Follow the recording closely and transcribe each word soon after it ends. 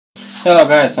Hello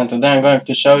guys, and today I'm going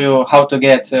to show you how to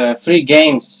get free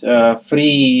games,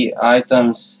 free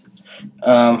items,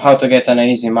 how to get an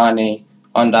easy money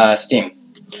on the Steam.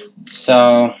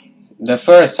 So the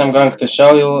first I'm going to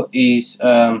show you is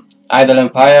Idle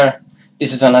Empire.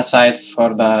 This is on a site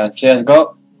for the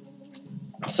CSGO.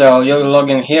 So you log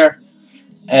in here,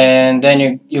 and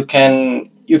then you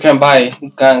can buy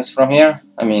guns from here.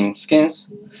 I mean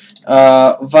skins.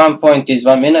 1 point is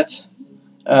 1 minute.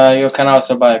 You can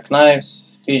also buy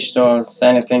knives, pistols,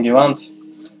 anything you want.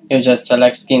 You just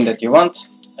select skin that you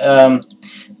want. Then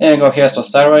you go here to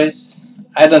servers.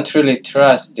 I don't really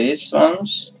trust these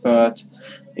ones, but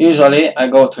usually I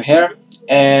go to here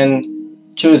and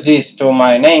choose this to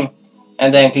my name,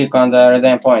 and then click on the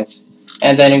redeem points,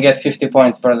 and then you get 50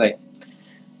 points per day.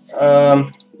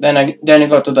 Then you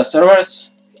go to the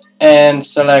servers and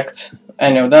select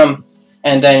any of them,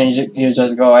 and then you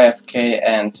just go AFK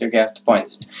and you get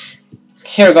points.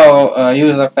 Here go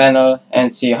user panel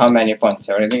and see how many points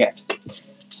you already get.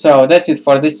 So that's it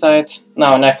for this site.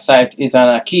 Now next site is on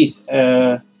a keys,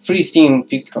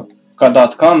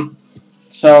 freesteam.com.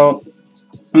 So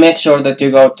make sure that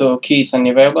you go to keys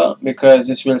unavailable, because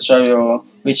this will show you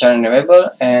which are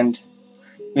unavailable, and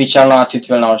which are not, it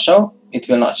will not show.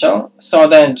 So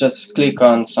then just click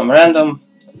on some random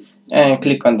and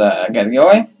click on the get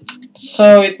giveaway.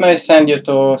 So it may send you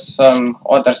to some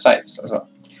other sites as well.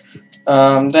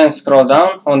 Then scroll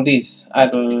down on this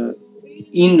idle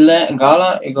inle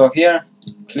gala. You go here,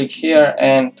 click here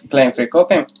and claim free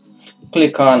copy.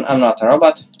 Click on I'm not a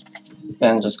robot,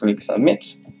 then just click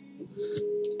submit.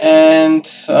 And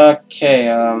okay,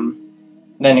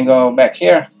 then you go back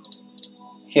here.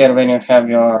 Here when you have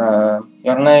your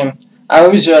name. I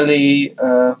usually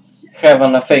have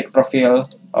a fake profile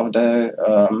of the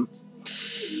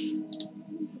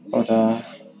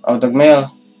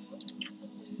mail.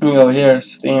 You go here,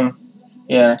 Steam,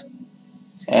 here,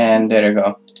 and there you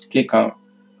go. Click on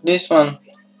this one,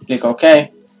 click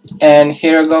OK, and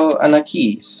here you go on a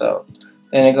key. So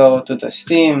then you go to the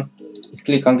Steam,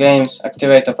 click on games,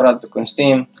 activate a product on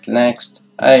Steam, next,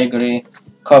 I agree,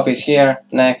 copy it here,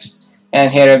 next, and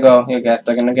here you go, you get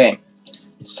the game.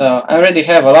 So I already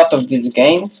have a lot of these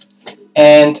games,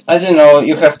 and as you know,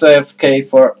 you have to AFK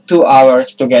for 2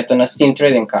 hours to get on a Steam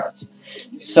trading cards.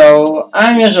 So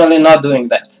I'm usually not doing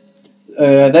that.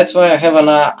 That's why I have an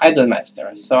Idle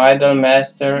Master. So Idle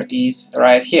Master is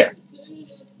right here.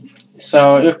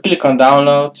 So you click on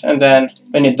download, and then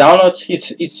when you download,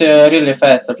 it's a really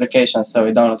fast application, so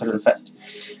it downloads really fast.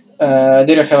 There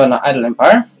you have an Idle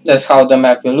Empire. That's how the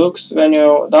map looks when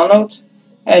you download.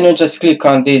 And you just click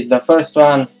on this, the first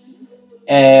one,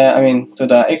 to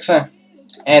the X,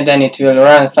 and then it will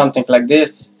run something like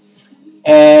this.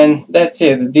 And that's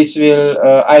it. This will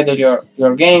idle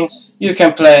your games. You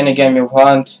can play any game you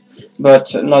want,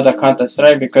 but not a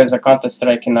Counter-Strike, because a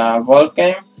Counter-Strike in a Valve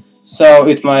game, so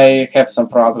it might have some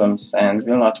problems and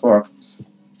will not work.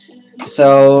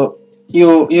 So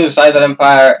you use Idle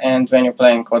Empire and when you're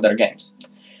playing other games.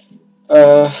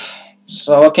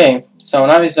 So okay, so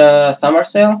now is a summer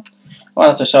sale. I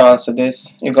wanted to show also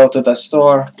this. You go to the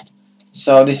store.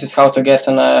 So this is how to get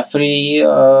on a free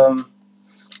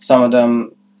some of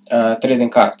them trading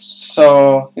cards.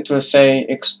 So it will say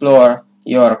explore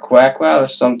your Quackwell or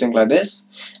something like this.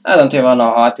 I don't even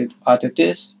know how it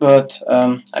is, but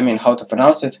how to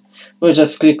pronounce it. We'll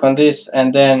just click on this,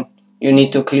 and then you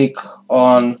need to click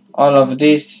on all of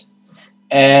this,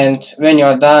 and when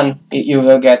you're done, you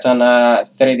will get on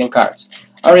trading cards.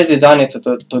 I already done it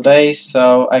today,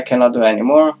 so I cannot do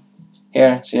anymore.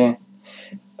 Here, see,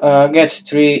 get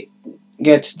three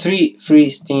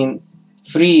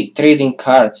free trading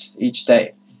cards each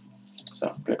day.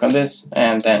 So click on this,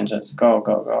 and then just go,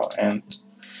 and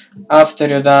after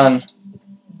you're done,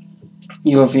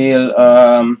 you will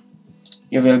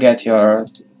get your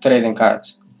trading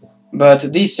cards.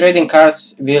 But these trading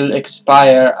cards will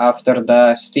expire after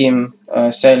the Steam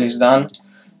sale is done.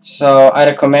 So I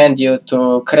recommend you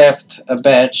to craft a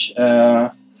batch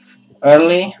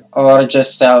early, or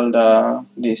just sell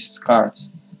these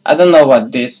cards. I don't know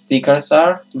what these stickers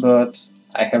are, but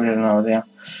I have really no idea.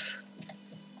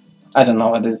 I don't know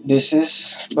what this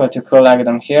is, but you collect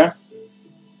them here.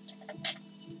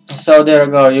 So there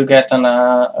you go, you get on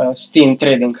a Steam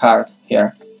trading card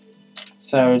here.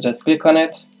 So you just click on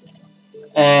it,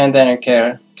 and then you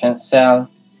can sell.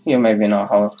 You maybe know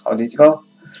how these go.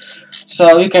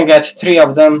 So you can get 3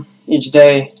 of them each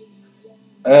day.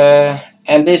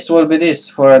 And this will be this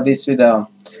for this video.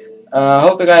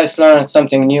 Hope you guys learned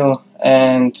something new,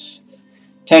 and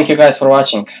thank you guys for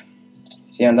watching.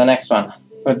 See you on the next one.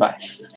 Goodbye.